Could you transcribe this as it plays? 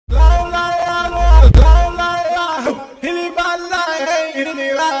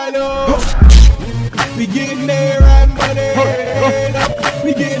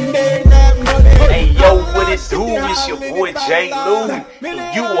it's your boy J. Lou,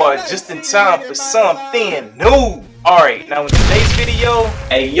 and you are just in time for something new. Alright, now in today's video,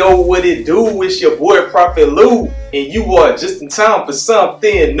 hey yo, what it do? It's your boy Prophet Lou, and you are just in time for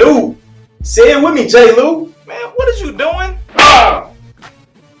something new. Say it with me, J. Lou. Man, what is you doing?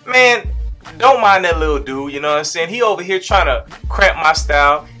 Man, don't mind that little dude, you know what I'm saying? He over here trying to cramp my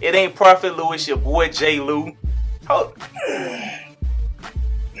style. It ain't Prophet Lou, it's your boy J. Lou.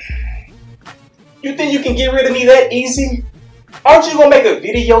 You think you can get rid of me that easy? Aren't you gonna make a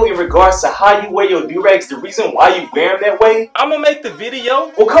video in regards to how you wear your durags, the reason why you wear them that way? I'm gonna make the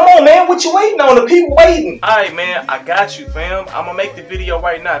video. Well, come on, man. What you waiting on? The people waiting. Alright, man. I got you, fam. I'm gonna make the video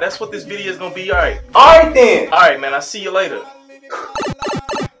right now. That's what this video is gonna be, alright? Alright, then. Alright, man. I'll see you later.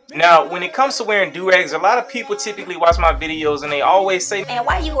 Now, when it comes to wearing durags, a lot of people typically watch my videos and they always say, "Man,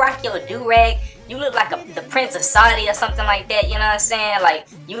 why you rock your durag? You look like the Prince of Saudi or something like that, you know what I'm saying? Like,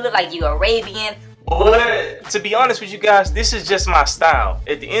 you look like you Arabian." But to be honest with you guys, this is just my style.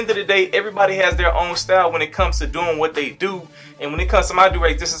 At the end of the day, everybody has their own style when it comes to doing what they do. And when it comes to my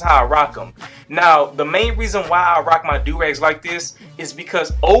durags, this is how I rock them. Now, the main reason why I rock my durags like this is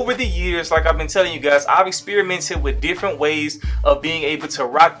because over the years, like I've been telling you guys, I've experimented with different ways of being able to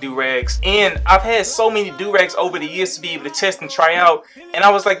rock durags. And I've had so many durags over the years to be able to test and try out. And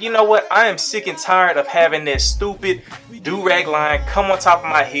I was like, you know what? I am sick and tired of having that stupid durag line come on top of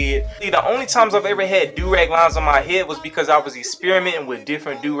my head. The only times I've ever had durag lines on my head was because I was experimenting with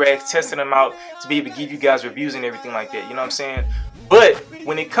different durags, testing them out to be able to give you guys reviews and everything like that. You know what I'm saying? But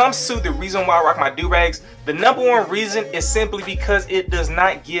when it comes to the reason why I rock my durags, the number one reason is simply because it does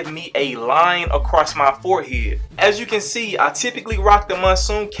not give me a line across my forehead. As you can see, I typically rock the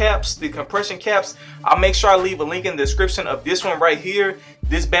monsoon caps, the compression caps. I'll make sure I leave a link in the description of this one right here.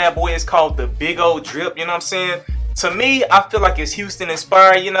 This bad boy is called the Big Old Drip, you know what I'm saying? To me, I feel like it's Houston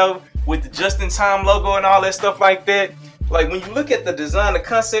inspired, you know, with the JustinTime logo and all that stuff like that. Like when you look at the design, the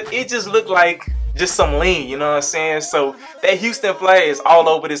concept, it just looked like just some lean, you know what I'm saying? So that Houston flag is all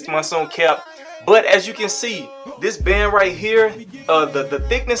over this monsoon cap. But as you can see, this band right here, the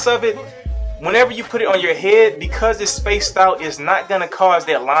thickness of it, whenever you put it on your head, because it's spaced out, it's not going to cause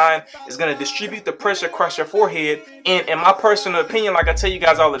that line. It's going to distribute the pressure across your forehead. And in my personal opinion, like I tell you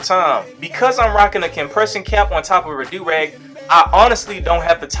guys all the time, because I'm rocking a compression cap on top of a durag, I honestly don't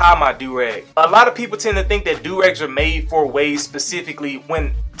have to tie my durag. A lot of people tend to think that durags are made for waves specifically,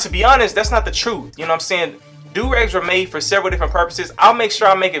 when to be honest, that's not the truth. You know what I'm saying? Durags are made for several different purposes. I'll make sure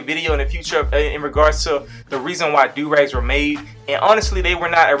I make a video in the future in regards to the reason why durags were made. And honestly, they were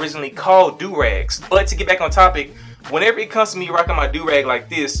not originally called durags. But to get back on topic, whenever it comes to me rocking my durag like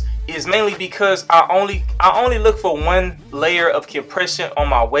this, is mainly because I only look for one layer of compression on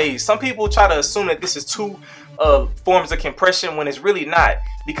my waves. Some people try to assume that this is two forms of compression when it's really not,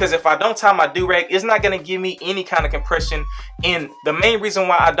 because if I don't tie my durag, it's not going to give me any kind of compression. And the main reason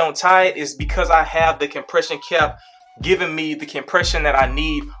why I don't tie it is because I have the compression cap giving me the compression that I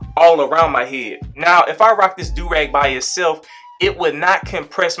need all around my head. Now if I rock this durag by itself, it would not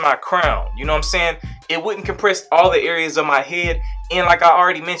compress my crown, you know what I'm saying? It wouldn't compress all the areas of my head. And like I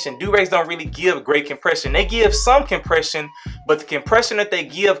already mentioned, durags don't really give great compression. They give some compression, but the compression that they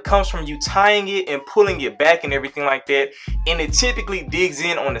give comes from you tying it and pulling it back and everything like that. And it typically digs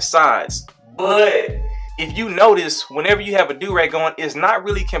in on the sides. But if you notice, whenever you have a durag on, it's not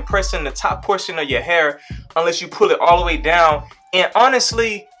really compressing the top portion of your hair unless you pull it all the way down. And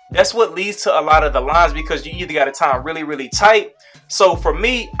honestly, that's what leads to a lot of the lines, because you either got to tie them really, really tight. So for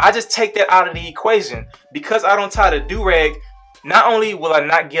me, I just take that out of the equation. Because I don't tie the durag, not only will I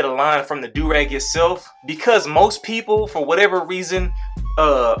not get a line from the durag itself, because most people, for whatever reason,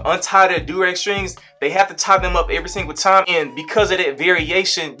 untie their durag strings, they have to tie them up every single time. And because of that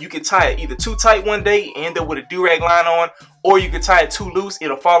variation, you can tie it either too tight one day, end up with a durag line on, or you can tie it too loose,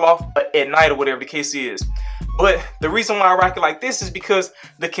 it'll fall off at night or whatever the case is. But the reason why I rock it like this is because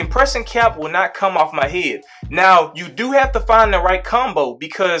the compression cap will not come off my head. Now, you do have to find the right combo,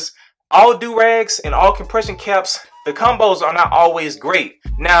 because all durags and all compression caps, the combos are not always great.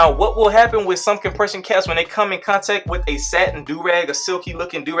 Now, what will happen with some compression caps when they come in contact with a satin durag, a silky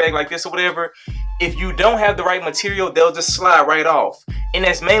looking durag like this or whatever, if you don't have the right material, they'll just slide right off. And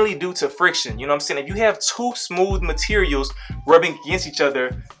that's mainly due to friction. You know what I'm saying? If you have two smooth materials rubbing against each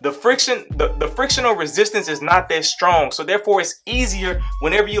other, the frictional resistance is not that strong. So therefore, it's easier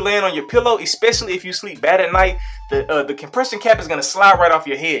whenever you land on your pillow, especially if you sleep bad at night, the compression cap is going to slide right off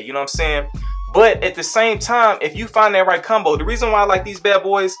your head. You know what I'm saying? But at the same time, if you find that right combo, the reason why I like these bad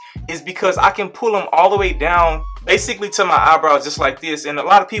boys is because I can pull them all the way down basically to my eyebrows just like this. And a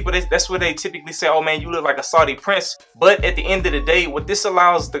lot of people, that's what they typically say, oh man, you look like a Saudi prince. But at the end of the day, what this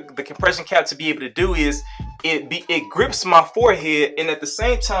allows the compression cap to be able to do is it grips my forehead, and at the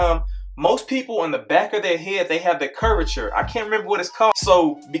same time, most people on the back of their head, they have that curvature. I can't remember what it's called.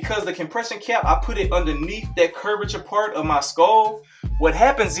 So because the compression cap, I put it underneath that curvature part of my skull, what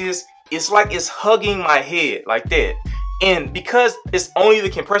happens is it's like it's hugging my head like that. And because it's only the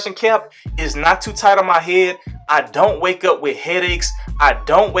compression cap, it's not too tight on my head, I don't wake up with headaches, I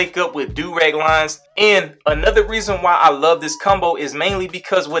don't wake up with do-rag lines. And another reason why I love this combo is mainly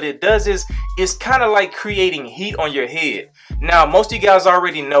because what it does is it's kind of like creating heat on your head. Now, most of you guys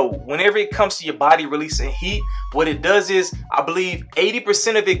already know, whenever it comes to your body releasing heat, what it does is, I believe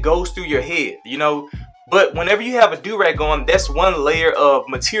 80% of it goes through your head, you know. But whenever you have a do-rag on, that's one layer of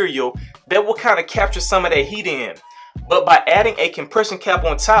material that will kind of capture some of that heat in. But by adding a compression cap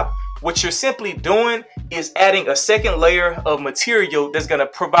on top, what you're simply doing is adding a second layer of material that's going to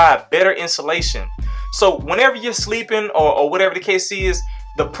provide better insulation. So whenever you're sleeping or whatever the case is,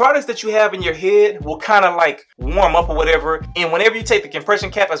 the products that you have in your head will kind of like warm up or whatever. And whenever you take the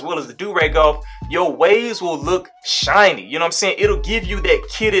compression cap as well as the do-rag off, your waves will look shiny. You know what I'm saying? It'll give you that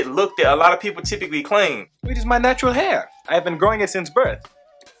kidded look that a lot of people typically claim. Which is my natural hair. I've been growing it since birth.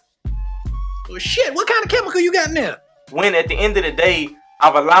 Well, shit, what kind of chemical you got in there? When at the end of the day,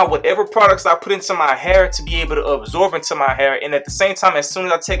 I've allowed whatever products I put into my hair to be able to absorb into my hair. And at the same time, as soon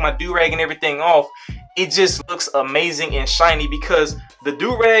as I take my do-rag and everything off, it just looks amazing and shiny because the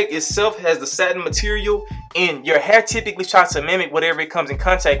do-rag itself has the satin material and your hair typically tries to mimic whatever it comes in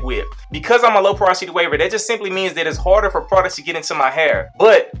contact with. Because I'm a low porosity waiver, that just simply means that it's harder for products to get into my hair.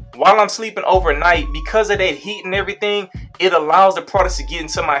 But while I'm sleeping overnight, because of that heat and everything, it allows the products to get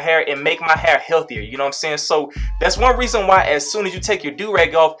into my hair and make my hair healthier. You know what I'm saying? So that's one reason why as soon as you take your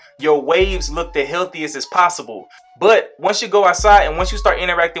do-rag off, your waves look the healthiest as possible. But once you go outside and once you start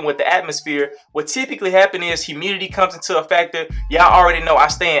interacting with the atmosphere, what typically happens is humidity comes into a factor. Y'all already know I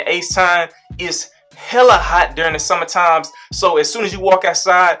stay in Ace time. It's hella hot during the summer times. So as soon as you walk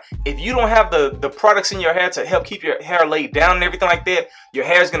outside, if you don't have the products in your hair to help keep your hair laid down and everything like that, your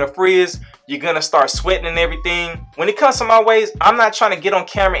hair is gonna frizz. You're gonna start sweating and everything. When it comes to my waves, I'm not trying to get on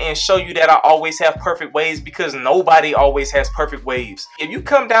camera and show you that I always have perfect waves because nobody always has perfect waves. If you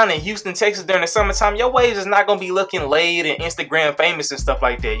come down in Houston, Texas during the summertime, your waves is not gonna be looking laid and Instagram famous and stuff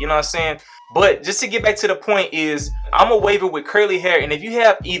like that. You know what I'm saying? But just to get back to the point is, I'm a waver with curly hair, and if you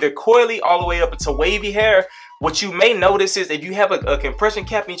have either coily all the way up to wavy hair, what you may notice is if you have a compression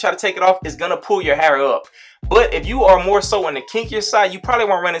cap and you try to take it off, it's gonna pull your hair up. But if you are more so on the kinkier side, you probably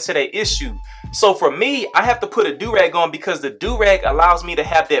won't run into that issue. So for me, I have to put a do-rag on because the do-rag allows me to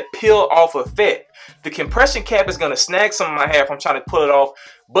have that peel off effect. The compression cap is gonna snag some of my hair if I'm trying to pull it off,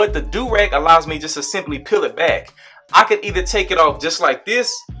 but the do-rag allows me just to simply peel it back. I could either take it off just like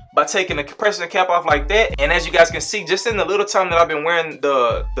this, by taking the compression cap off like that, and as you guys can see, just in the little time that I've been wearing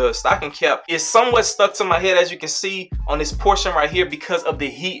the stocking cap, it's somewhat stuck to my head, as you can see on this portion right here, because of the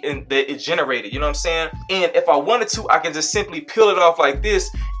heat and that it generated. You know what I'm saying? And if I wanted to, I can just simply peel it off like this,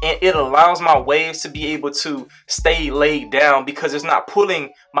 and it allows my waves to be able to stay laid down because it's not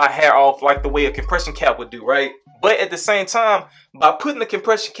pulling my hair off like the way a compression cap would do, right? But at the same time, by putting the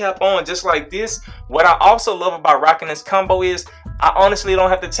compression cap on just like this, what I also love about rocking this combo is I honestly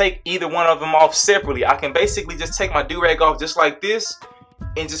don't have to take either one of them off separately. I can basically just take my do-rag off just like this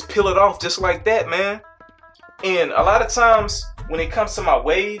and just peel it off just like that, man. And a lot of times when it comes to my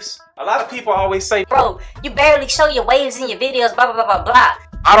waves, a lot of people always say, bro, you barely show your waves in your videos, blah, blah, blah, blah, blah.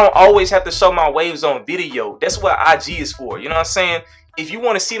 I don't always have to show my waves on video. That's what IG is for. You know what I'm saying? If you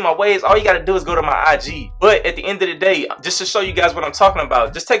want to see my waves, all you got to do is go to my IG. But at the end of the day, just to show you guys what I'm talking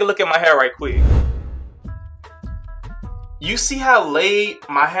about, just take a look at my hair right quick. You see how laid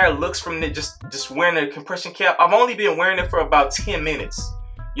my hair looks from the, just wearing the compression cap? I've only been wearing it for about 10 minutes.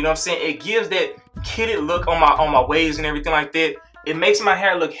 You know what I'm saying? It gives that kidded look on my waves and everything like that. It makes my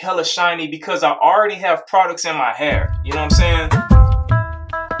hair look hella shiny because I already have products in my hair. You know what I'm saying?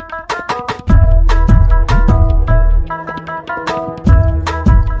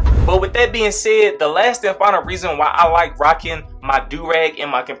 But with that being said, the last and final reason why I like rocking my do-rag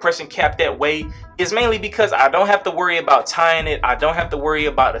and my compression cap that way is mainly because I don't have to worry about tying it. I don't have to worry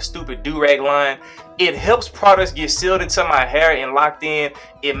about a stupid do-rag line. It helps products get sealed into my hair and locked in.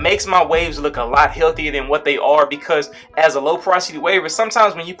 It makes my waves look a lot healthier than what they are because as a low porosity waver,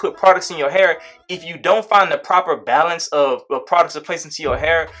 sometimes when you put products in your hair, if you don't find the proper balance of products to place into your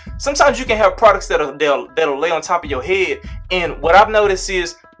hair, sometimes you can have products that'll lay on top of your head. And what I've noticed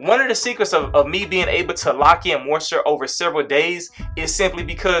is One of the secrets of me being able to lock in moisture over several days is simply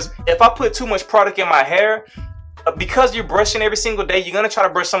because if I put too much product in my hair, because you're brushing every single day, you're gonna try to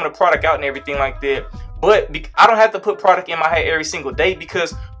brush some of the product out and everything like that. But I don't have to put product in my hair every single day,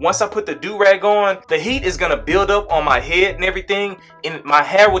 because once I put the do-rag on, the heat is gonna build up on my head and everything, and my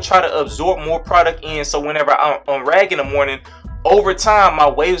hair will try to absorb more product in. So whenever I'm on rag in the morning, over time my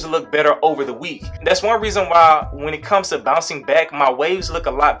waves look better over the week. That's one reason why when it comes to bouncing back, my waves look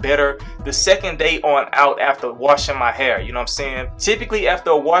a lot better the second day on out after washing my hair. You know what I'm saying? Typically after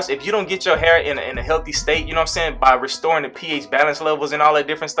a wash, if you don't get your hair in a healthy state, you know what I'm saying, by restoring the pH balance levels and all that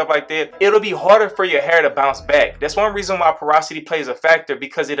different stuff like that, it'll be harder for your hair to bounce back. That's one reason why porosity plays a factor,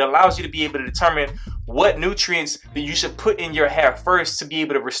 because it allows you to be able to determine what nutrients that you should put in your hair first to be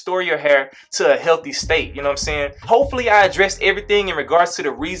able to restore your hair to a healthy state. You know what I'm saying? Hopefully I addressed everything in regards to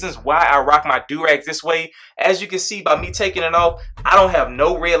the reasons why I rock my do-rags this way. As you can see by me taking it off, I don't have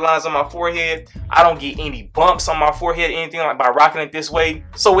no red lines on my forehead. I don't get any bumps on my forehead, anything like by rocking it this way.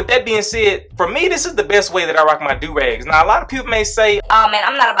 So with that being said, for me, this is the best way that I rock my do-rags. Now, a lot of people may say, oh man,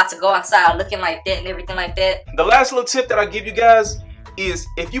 I'm not about to go outside looking like that and everything like that. The last little tip that I give you guys is,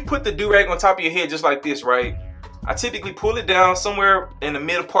 if you put the do-rag on top of your head just like this, right? I typically pull it down somewhere in the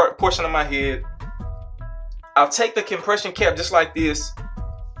middle portion of my head. I'll take the compression cap just like this,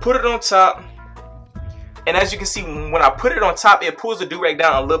 put it on top, and as you can see, when I put it on top, it pulls the do-rag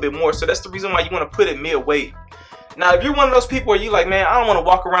down a little bit more. So that's the reason why you want to put it mid-weight. Now, if you're one of those people where you like, man, I don't want to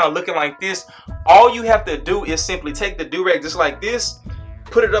walk around looking like this, all you have to do is simply take the do-rag just like this,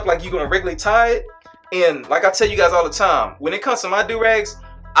 put it up like you're going to regularly tie it. And like I tell you guys all the time, when it comes to my do-rags,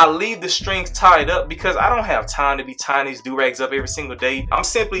 I leave the strings tied up because I don't have time to be tying these do-rags up every single day. I'm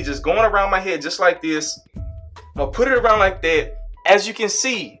simply just going around my head just like this. I'll put it around like that. As you can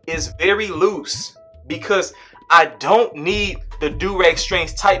see, it's very loose because I don't need the do-rag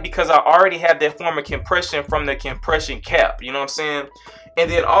strings tight, because I already have that form of compression from the compression cap. You know what I'm saying? And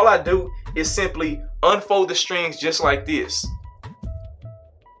then all I do is simply unfold the strings just like this.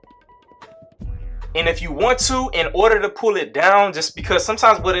 And if you want to, in order to pull it down, just because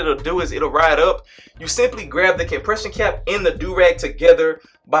sometimes what it'll do is it'll ride up, you simply grab the compression cap and the do-rag together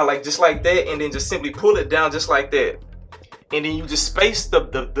by just like that, and then just simply pull it down just like that. And then you just space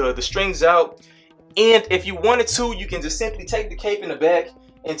the strings out. And if you wanted to, you can just simply take the cape in the back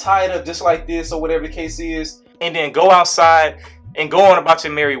and tie it up just like this, or whatever the case is, and then go outside and go on about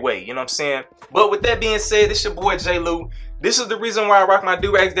your merry way. You know what I'm saying? But with that being said, this your boy J. Lou. This is the reason why I rock my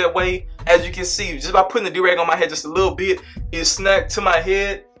do-rags that way. As you can see, just by putting the do-rag on my head just a little bit, it snapped to my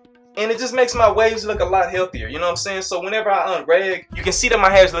head, and it just makes my waves look a lot healthier. You know what I'm saying? So whenever I unrag, you can see that my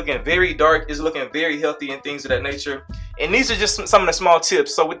hair is looking very dark, it's looking very healthy and things of that nature. And these are just some of the small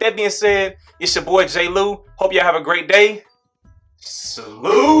tips. So with that being said, it's your boy J. Lou. Hope y'all have a great day.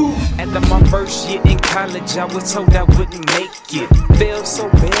 Salute! After my first year in college, I was told I wouldn't make it. Felt so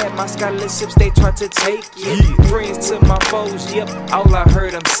bad, my scholarships, they tried to take it. Friends to my foes, yep, all I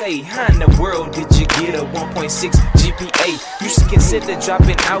heard them say, how in the world did you get a 1.6 GPA? You should consider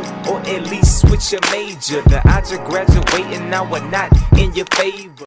dropping out, or at least switch your major. The odds of graduating now are not in your favor.